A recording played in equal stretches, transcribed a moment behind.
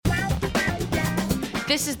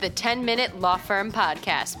This is the 10-Minute Law Firm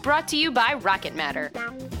Podcast, brought to you by Rocket Matter.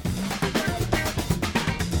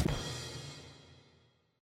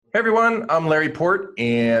 Hey everyone, I'm Larry Port,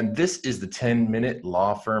 and this is the 10-Minute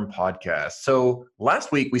Law Firm Podcast. So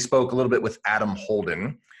last week we spoke a little bit with Adam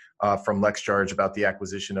Holden from LexCharge about the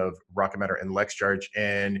acquisition of Rocket Matter and LexCharge.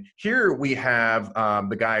 And here we have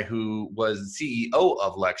the guy who was CEO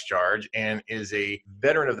of LexCharge and is a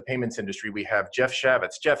veteran of the payments industry. We have Jeff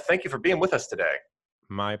Shavitz. Jeff, thank you for being with us today.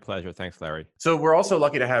 My pleasure. Thanks, Larry. So we're also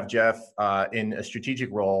lucky to have Jeff in a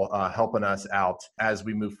strategic role helping us out as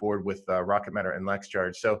we move forward with Rocket Matter and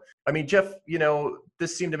LexCharge. So, I mean, Jeff, you know,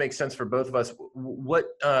 this seemed to make sense for both of us. What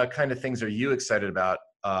kind of things are you excited about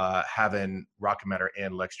having Rocket Matter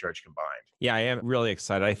and LexCharge combined? Yeah, I am really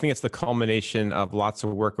excited. I think it's the culmination of lots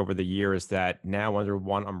of work over the years that now under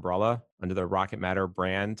one umbrella, under the Rocket Matter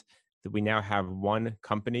brand, that we now have one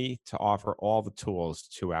company to offer all the tools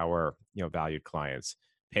to our valued clients.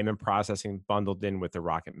 Payment processing bundled in with the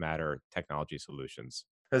Rocket Matter technology solutions.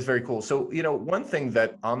 That's very cool. So, one thing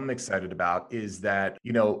that I'm excited about is that,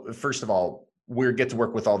 first of all, we get to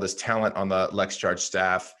work with all this talent on the LexCharge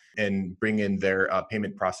staff and bring in their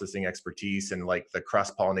payment processing expertise and like the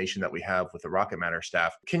cross-pollination that we have with the Rocket Matter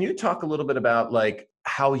staff. Can you talk a little bit about like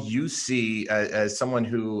how you see as someone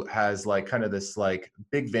who has like kind of this like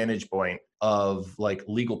big vantage point of like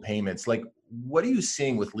legal payments, like what are you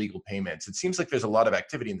seeing with legal payments? It seems like there's a lot of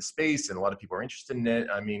activity in the space and a lot of people are interested in it.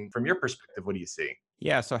 I mean, from your perspective, what do you see?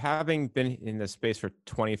 Yeah, so having been in this space for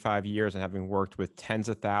 25 years and having worked with tens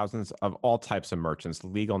of thousands of all types of merchants,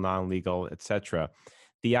 legal, non-legal, et cetera,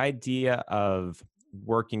 the idea of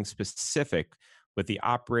working specific with the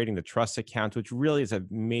operating the trust account, which really is a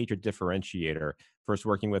major differentiator versus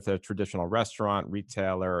working with a traditional restaurant,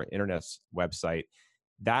 retailer, internet website,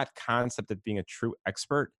 that concept of being a true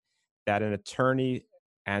expert, that an attorney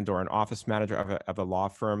and or an office manager of a law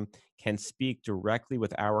firm can speak directly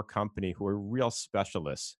with our company who are real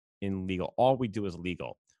specialists in legal. All we do is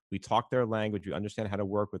legal. We talk their language. We understand how to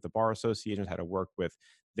work with the bar associations, how to work with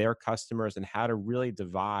their customers, and how to really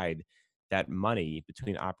divide that money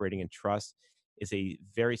between operating and trust is a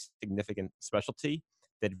very significant specialty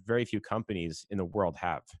that very few companies in the world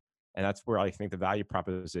have. And that's where I think the value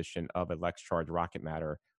proposition of a LexCharge Rocket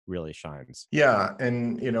Matter really shines. Yeah,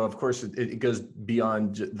 and of course, it goes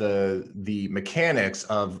beyond the mechanics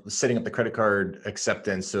of setting up the credit card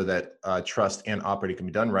acceptance so that trust and operating can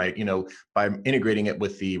be done right. By integrating it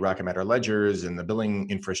with the Rocket Matter ledgers and the billing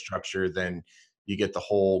infrastructure, then you get the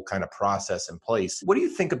whole kind of process in place. What do you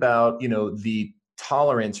think about the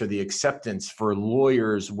tolerance or the acceptance for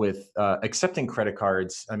lawyers with accepting credit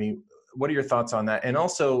cards? I mean, what are your thoughts on that? And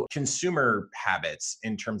also consumer habits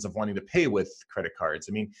in terms of wanting to pay with credit cards.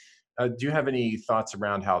 I mean, do you have any thoughts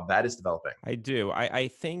around how that is developing? I do. I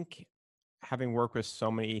think having worked with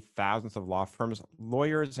so many thousands of law firms,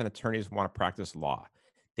 lawyers and attorneys want to practice law.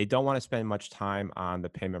 They don't want to spend much time on the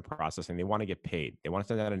payment processing. They want to get paid. They want to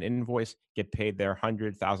send out an invoice, get paid their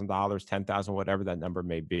 $100,000, $10,000, whatever that number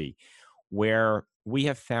may be. Where we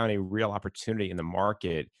have found a real opportunity in the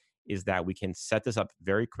market is that we can set this up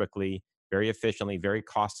very quickly, very efficiently, very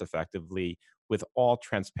cost effectively with all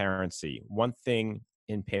transparency. One thing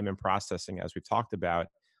in payment processing, as we've talked about,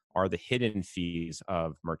 are the hidden fees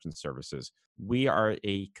of merchant services. We are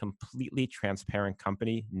a completely transparent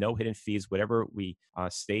company, no hidden fees. Whatever we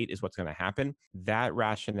state is what's going to happen. That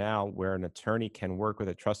rationale where an attorney can work with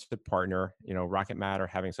a trusted partner, Rocket Matter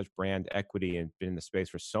having such brand equity and been in the space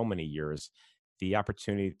for so many years, the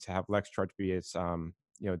opportunity to have LexCharge be its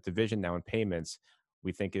division now in payments,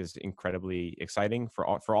 we think is incredibly exciting for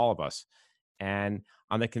all of us. And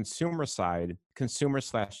on the consumer side,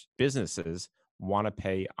 consumers/businesses want to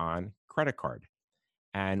pay on credit card.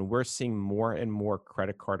 And we're seeing more and more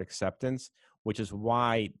credit card acceptance, which is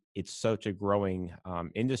why it's such a growing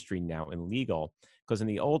industry now in legal. Because in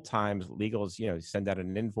the old times, legal is, you send out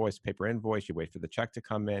an invoice, paper invoice, you wait for the check to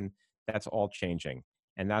come in. That's all changing.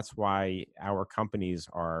 And that's why our companies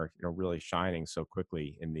are really shining so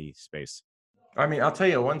quickly in the space. I mean, I'll tell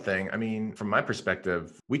you one thing. I mean, from my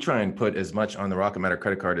perspective, we try and put as much on the Rocket Matter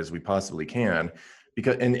credit card as we possibly can.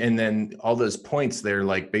 Because and then all those points, they're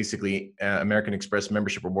like basically American Express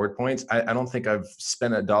membership reward points. I don't think I've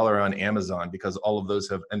spent $1 on Amazon because all of those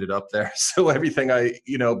have ended up there. So everything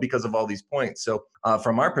because of all these points. So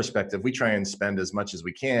from our perspective, we try and spend as much as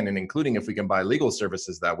we can, and including if we can buy legal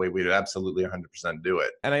services that way, we'd absolutely 100% do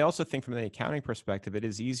it. And I also think from the accounting perspective, it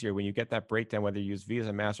is easier when you get that breakdown, whether you use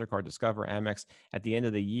Visa, MasterCard, Discover, Amex, at the end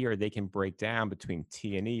of the year, they can break down between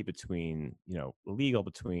T&E, between, legal,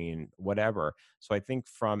 between whatever. So I think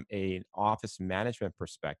from an office management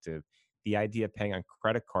perspective, the idea of paying on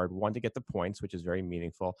credit card, one, to get the points, which is very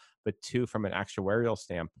meaningful, but two, from an actuarial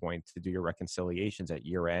standpoint, to do your reconciliations at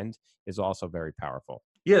year end is also very powerful.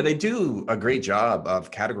 Yeah, they do a great job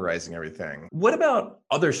of categorizing everything. What about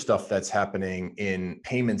other stuff that's happening in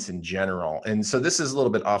payments in general? And so this is a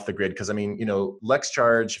little bit off the grid because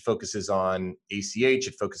LexCharge focuses on ACH,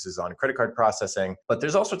 it focuses on credit card processing, but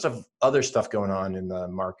there's all sorts of other stuff going on in the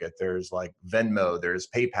market. There's like Venmo, there's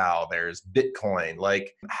PayPal, there's Bitcoin.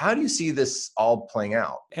 Like, how do you see this all playing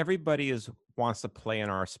out? Everybody wants to play in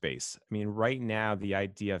our space. I mean, right now, the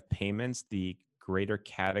idea of payments, the greater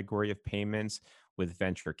category of payments, with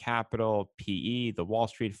venture capital, PE, the Wall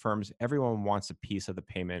Street firms, everyone wants a piece of the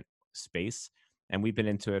payment space. And we've been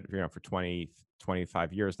into it, for 20,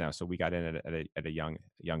 25 years now. So we got in at a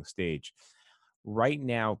young stage. Right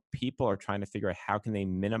now, people are trying to figure out how can they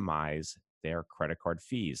minimize their credit card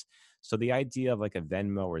fees. So the idea of like a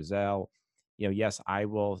Venmo or Zelle, yes, I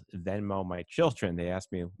will Venmo my children. They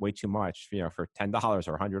ask me way too much, for $10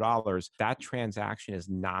 or $100. That transaction is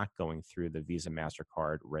not going through the Visa,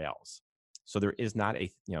 MasterCard rails. So there is not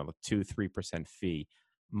a 2-3% fee.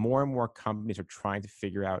 More and more companies are trying to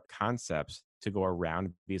figure out concepts to go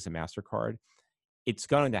around Visa, MasterCard. It's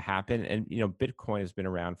going to happen. And, Bitcoin has been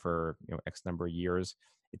around for, X number of years.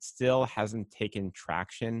 It still hasn't taken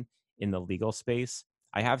traction in the legal space.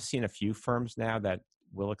 I have seen a few firms now that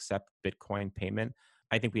will accept Bitcoin payment.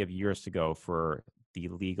 I think we have years to go for the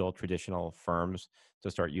legal traditional firms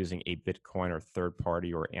to start using a Bitcoin or third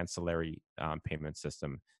party or ancillary payment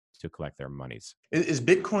system to collect their monies. Is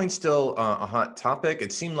Bitcoin still a hot topic?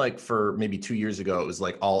 It seemed like for maybe 2 years ago, it was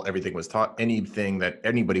like anything that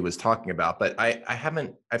anybody was talking about, but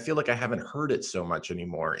I feel like I haven't heard it so much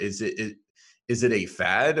anymore. Is it a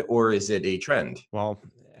fad or is it a trend? Well,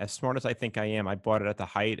 as smart as I think I am, I bought it at the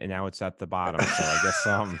height and now it's at the bottom. So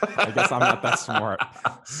I guess I'm not that smart.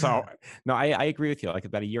 So no, I agree with you. Like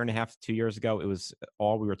about a year and a half, 2 years ago, it was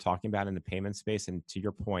all we were talking about in the payment space. And to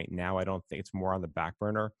your point, now I don't think it's more on the back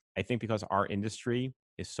burner. I think because our industry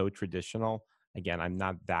is so traditional, again, I'm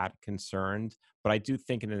not that concerned, but I do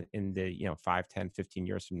think in the 5, 10, 15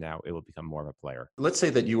 years from now, it will become more of a player. Let's say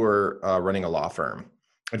that you were running a law firm.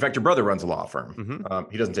 In fact, your brother runs a law firm.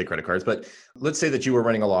 Mm-hmm. He doesn't take credit cards, but let's say that you were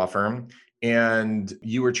running a law firm and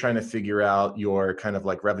you were trying to figure out your kind of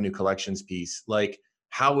like revenue collections piece. Like,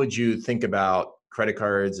 how would you think about credit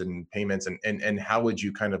cards and payments and how would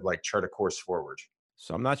you kind of like chart a course forward?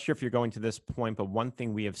 So I'm not sure if you're going to this point, but one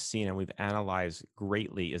thing we have seen and we've analyzed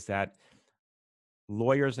greatly is that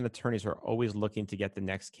lawyers and attorneys are always looking to get the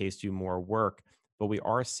next case, do more work, but we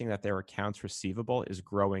are seeing that their accounts receivable is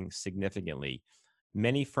growing significantly.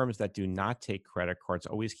 Many firms that do not take credit cards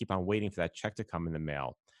always keep on waiting for that check to come in the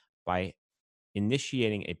mail. By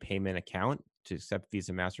initiating a payment account to accept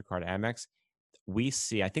Visa, MasterCard, Amex, we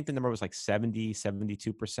see, I think the number was like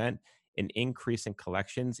 72%, an increase in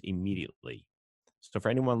collections immediately. So for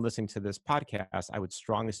anyone listening to this podcast, I would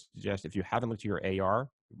strongly suggest if you haven't looked at your AR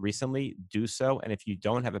recently, do so. And if you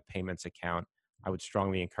don't have a payments account, I would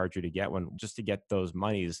strongly encourage you to get one just to get those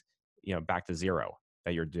monies, back to zero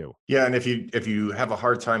that you're due. Yeah, and if you have a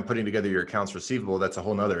hard time putting together your accounts receivable, that's a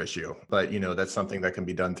whole nother issue. But that's something that can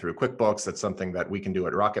be done through QuickBooks. That's something that we can do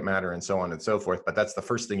at Rocket Matter and so on and so forth. But that's the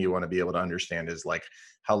first thing you want to be able to understand is like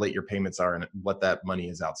how late your payments are and what that money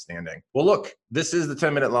is outstanding. Well, look, this is the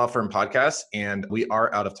 10-Minute Law Firm podcast, and we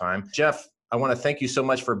are out of time. Jeff, I want to thank you so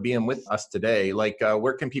much for being with us today. Like,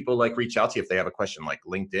 where can people reach out to you if they have a question, like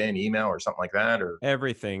LinkedIn, email, or something like that? Or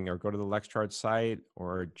everything, or go to the LexCharge site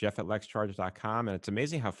or jeff@lexcharge.com. And it's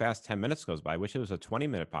amazing how fast 10 minutes goes by. I wish it was a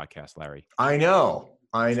 20-minute podcast, Larry. I know.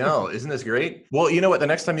 Isn't this great? Well, you know what? The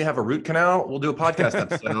next time you have a root canal, we'll do a podcast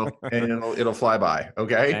episode and it'll fly by.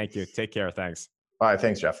 Okay. Thank you. Take care. Thanks. Bye.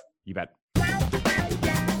 Thanks, Jeff. You bet.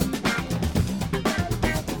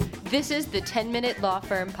 This is the 10-Minute Law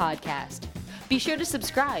Firm podcast. Be sure to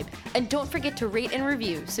subscribe and don't forget to rate and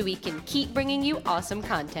review so we can keep bringing you awesome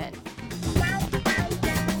content.